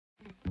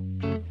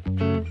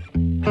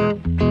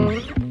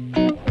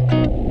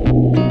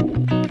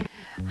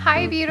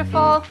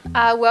beautiful.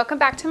 Welcome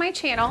back to my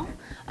channel.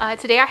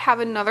 Today I have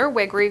another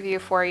wig review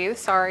for you.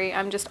 Sorry,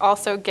 I'm just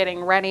also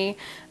getting ready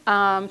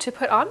to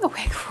put on the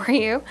wig for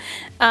you.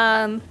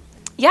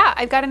 Yeah,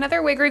 I've got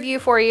another wig review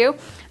for you.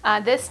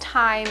 This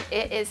time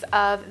it is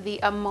of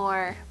the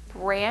Amore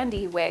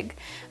Brandi wig,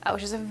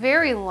 which is a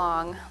very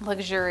long,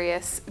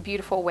 luxurious,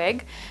 beautiful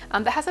wig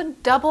that has a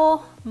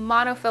double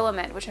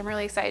monofilament, which I'm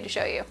really excited to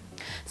show you.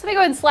 So let me go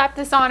ahead and slap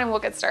this on and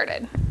we'll get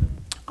started.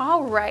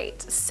 All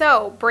right,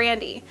 so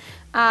Brandi.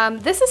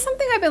 This is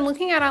something I've been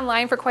looking at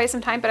online for quite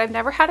some time, but I've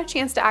never had a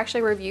chance to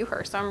actually review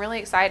her, so I'm really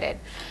excited.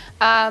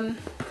 Brandi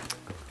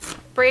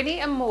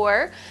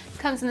Amore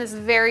comes in this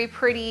very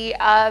pretty,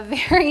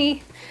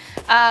 very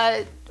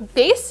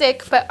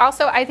basic, but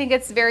also I think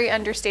it's very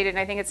understated, and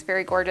I think it's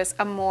very gorgeous,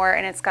 Amore,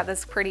 and it's got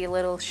this pretty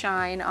little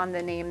shine on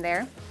the name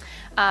there.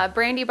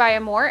 Brandi by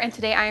Amore, and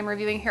today I am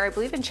reviewing her, I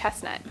believe, in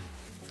Chestnut.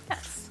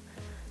 Yes,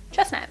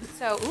 Chestnut.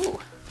 So, ooh,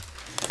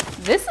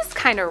 this is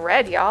kind of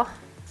red, y'all.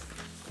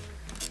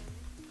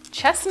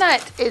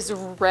 Chestnut is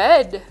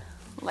red,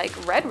 like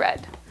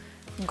red.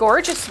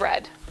 Gorgeous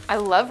red. I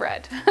love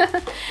red.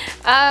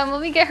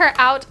 Let me get her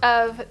out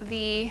of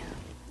the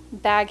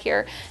bag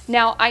here.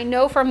 Now, I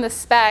know from the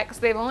specs,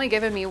 they've only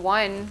given me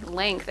one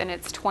length and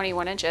it's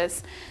 21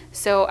 inches.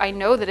 So I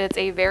know that it's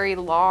a very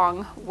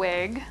long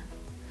wig,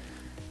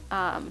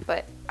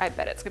 but I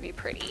bet it's gonna be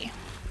pretty.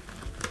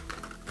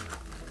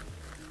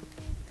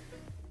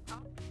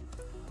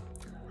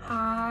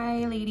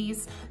 Hi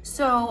ladies.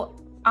 So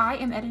I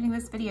am editing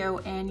this video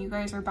and you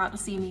guys are about to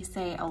see me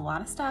say a lot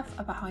of stuff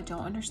about how I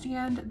don't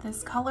understand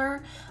this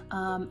color,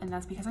 and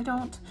that's because I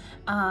don't.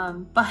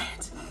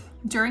 But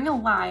during a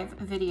live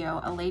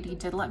video, a lady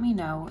did let me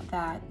know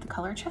that the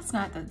color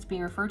chestnut that's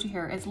being referred to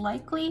here is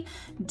likely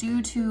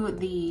due to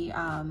the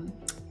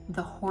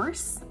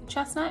horse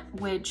chestnut,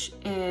 which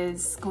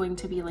is going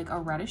to be like a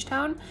reddish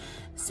tone.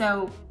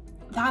 So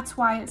that's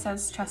why it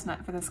says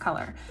chestnut for this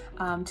color.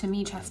 To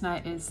me,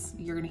 chestnut is,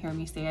 you're gonna hear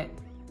me say it,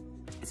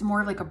 it's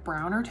more of like a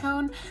browner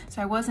tone. So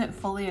I wasn't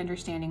fully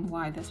understanding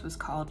why this was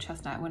called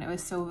chestnut when it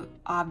was so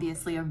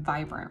obviously a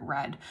vibrant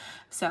red.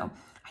 So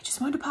I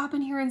just wanted to pop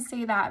in here and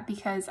say that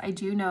because I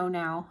do know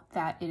now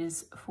that it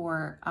is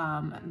for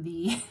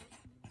the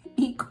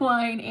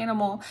equine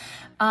animal.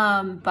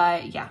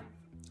 But yeah,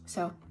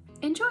 so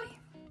enjoy.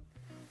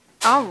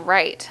 All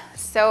right,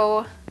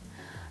 so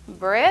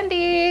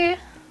Brandi,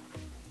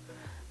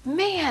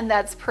 man,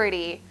 that's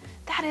pretty.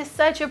 That is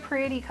such a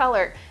pretty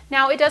color.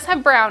 Now it does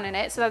have brown in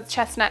it, so that's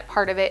chestnut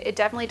part of it. It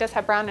definitely does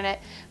have brown in it,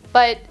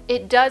 but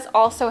it does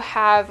also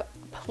have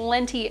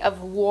plenty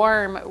of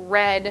warm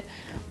red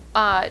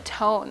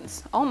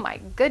tones. Oh my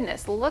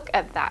goodness, look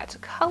at that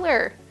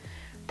color.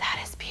 That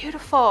is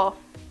beautiful.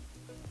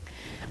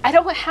 I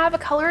don't have a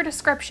color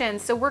description,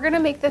 so we're gonna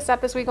make this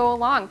up as we go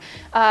along.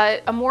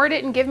 Amore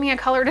didn't give me a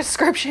color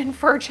description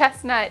for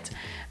chestnut.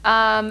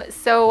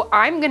 So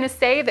I'm gonna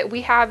say that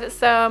we have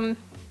some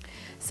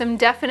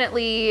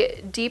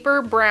definitely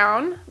deeper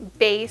brown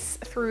base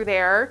through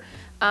there.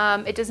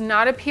 It does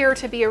not appear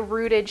to be a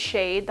rooted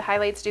shade. The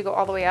highlights do go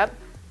all the way up.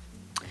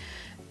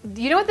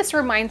 You know what this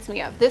reminds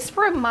me of? This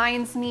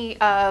reminds me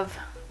of,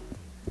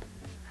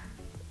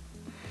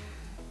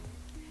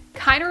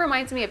 kind of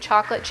reminds me of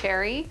chocolate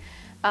cherry,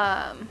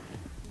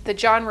 the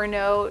John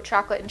Renault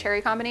chocolate and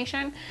cherry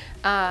combination,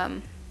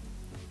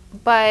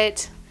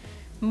 but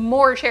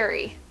more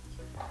cherry.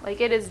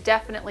 Like, it has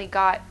definitely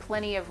got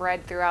plenty of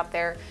red throughout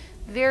there.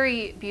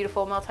 Very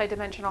beautiful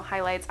multi-dimensional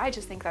highlights. I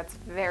just think that's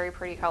very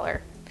pretty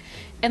color.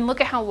 And look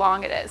at how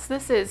long it is.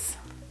 This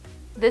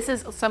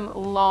is some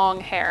long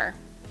hair.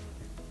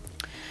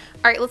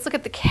 All right, let's look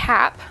at the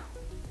cap.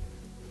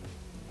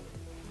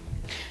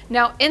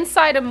 Now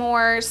inside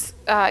Amore's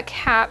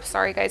cap,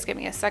 sorry guys, give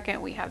me a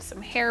second. We have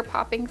some hair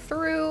popping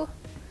through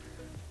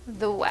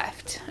the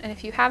weft. And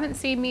if you haven't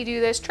seen me do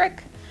this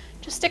trick,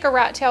 just stick a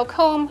rat tail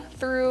comb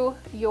through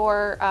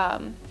your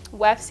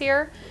wefts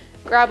here.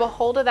 Grab a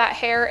hold of that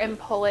hair and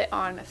pull it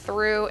on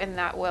through, and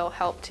that will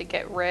help to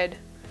get rid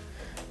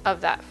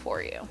of that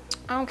for you.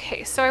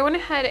 Okay, so I went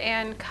ahead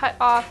and cut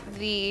off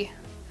the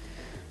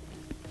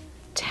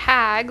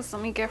tags.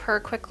 Let me give her a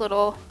quick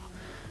little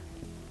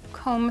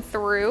comb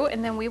through,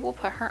 and then we will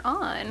put her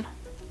on.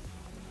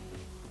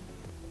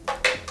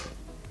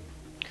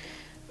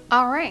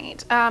 All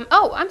right.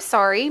 Oh, I'm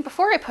sorry.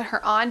 Before I put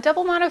her on,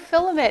 double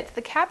monofilament,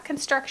 the cap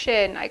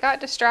construction. I got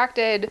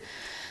distracted.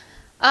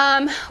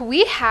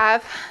 We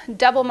have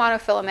double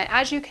monofilament.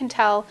 As you can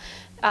tell,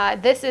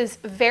 this is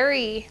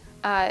very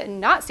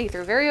not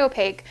see-through, very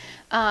opaque,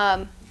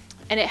 and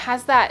it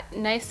has that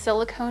nice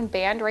silicone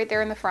band right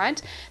there in the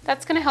front.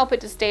 That's going to help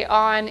it to stay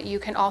on. You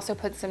can also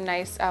put some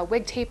nice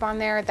wig tape on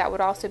there. That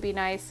would also be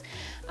nice.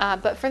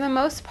 But for the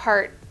most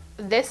part,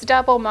 this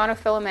double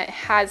monofilament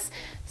has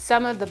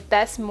some of the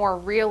best, more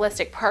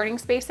realistic parting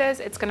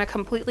spaces. It's going to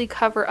completely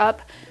cover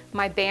up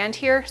my band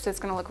here, so it's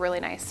going to look really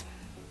nice.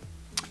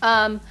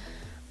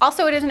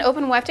 Also, it is an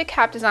open wefted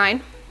cap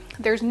design.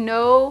 There's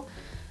no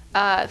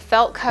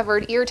felt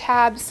covered ear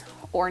tabs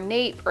or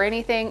Nape or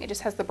anything. It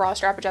just has the bra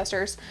strap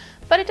adjusters,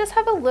 but it does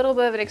have a little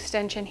bit of an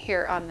extension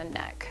here on the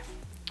neck.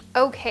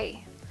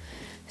 Okay,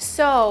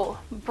 so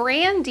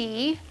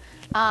Brandi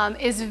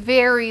is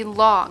very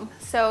long,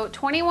 so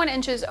 21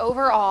 inches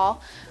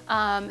overall.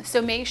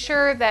 So make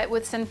sure that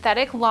with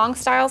synthetic long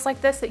styles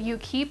like this that you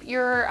keep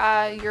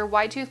your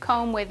wide tooth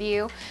comb with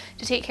you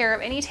to take care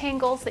of any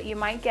tangles that you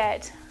might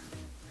get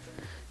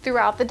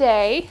throughout the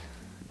day.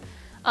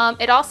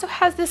 It also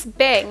has this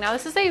bang. Now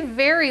this is a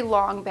very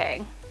long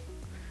bang.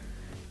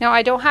 Now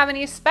I don't have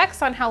any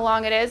specs on how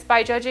long it is.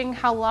 By judging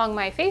how long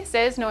my face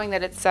is, knowing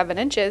that it's 7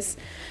 inches,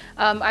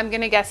 I'm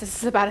gonna guess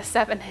this is about a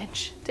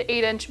 7-inch to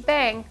 8-inch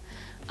bang,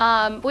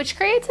 which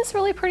creates this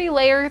really pretty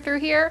layer through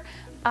here.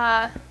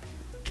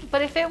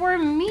 But if it were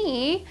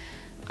me,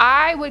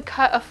 I would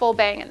cut a full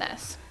bang in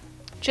this,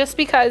 just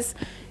because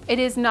it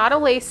is not a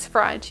lace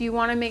front. You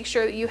want to make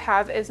sure that you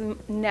have as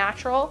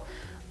natural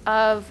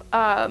of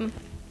a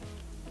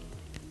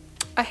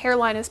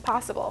hairline as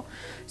possible.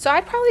 So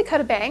I'd probably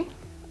cut a bang,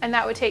 and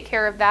that would take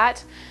care of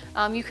that.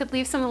 You could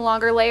leave some of the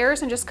longer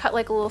layers and just cut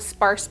like a little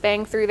sparse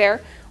bang through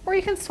there, or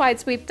you can side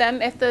sweep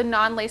them if the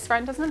non-lace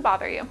front doesn't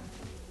bother you.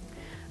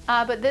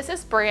 But this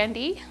is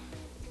Brandi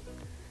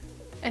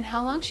and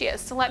how long she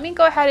is. So let me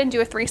go ahead and do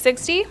a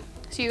 360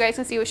 so you guys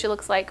can see what she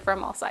looks like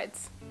from all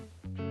sides.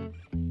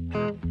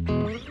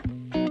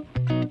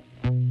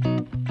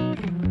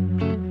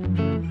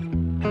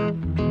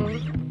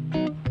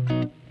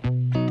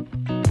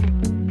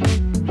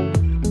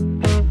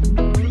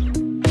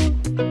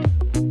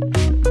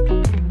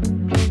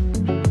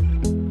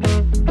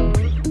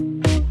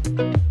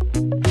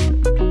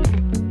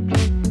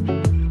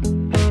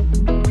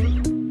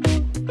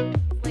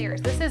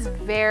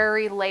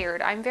 Very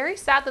layered. I'm very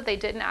sad that they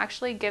didn't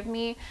actually give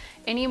me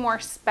any more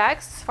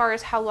specs as far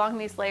as how long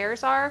these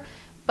layers are,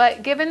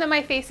 but given that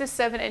my face is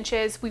 7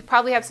 inches, we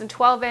probably have some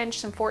 12-inch,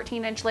 some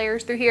 14-inch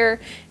layers through here,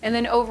 and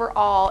then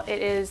overall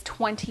it is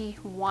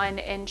 21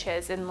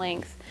 inches in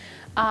length.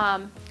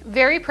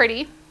 Very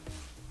pretty.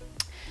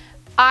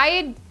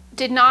 I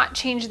did not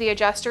change the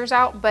adjusters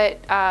out,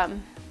 but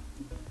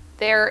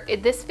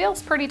this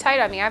feels pretty tight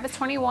on me. I have a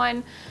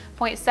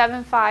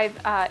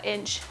 21.75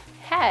 inch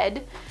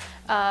head.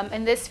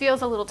 And this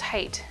feels a little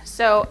tight.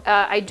 So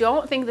I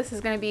don't think this is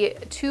going to be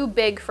too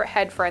big for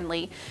head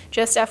friendly,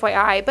 just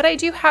FYI. But I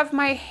do have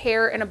my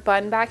hair in a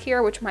bun back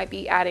here, which might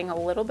be adding a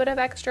little bit of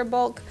extra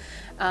bulk.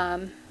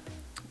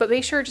 But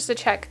make sure just to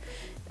check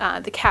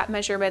the cap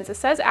measurements. It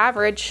says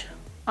average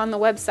on the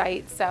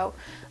website. So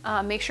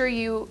make sure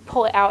you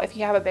pull it out if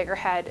you have a bigger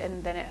head,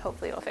 and then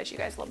hopefully it'll fit you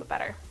guys a little bit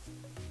better.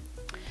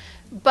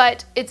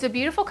 But it's a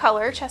beautiful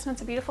color.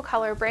 Chestnut's a beautiful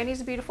color. Brandi's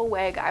a beautiful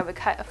wig. I would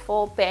cut a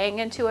full bang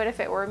into it if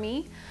it were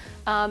me.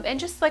 And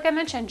just like I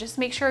mentioned, just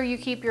make sure you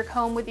keep your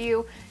comb with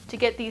you to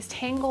get these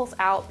tangles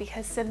out,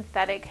 because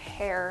synthetic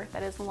hair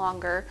that is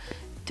longer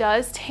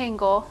does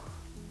tangle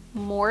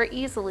more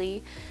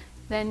easily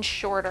than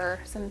shorter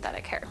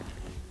synthetic hair.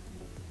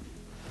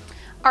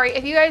 All right,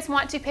 if you guys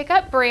want to pick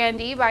up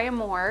Brandi by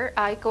Amore,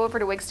 go over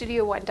to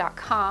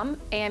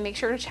wigstudio1.com and make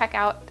sure to check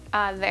out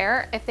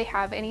there if they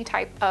have any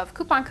type of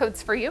coupon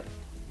codes for you.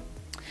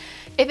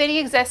 If any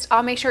exist,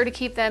 I'll make sure to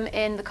keep them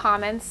in the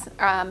comments,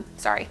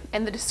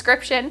 in the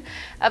description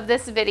of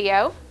this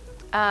video.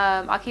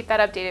 I'll keep that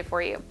updated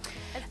for you.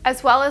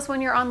 As well as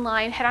when you're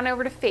online, head on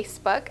over to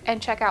Facebook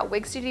and check out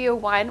Wig Studio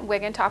 1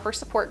 Wig and Topper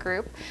Support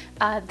Group.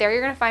 There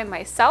you're going to find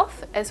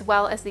myself as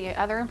well as the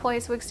other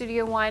employees of Wig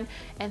Studio 1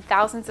 and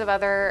thousands of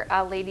other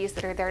ladies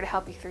that are there to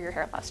help you through your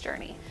hair loss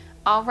journey.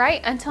 All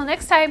right, until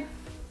next time,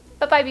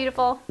 bye-bye,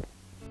 beautiful.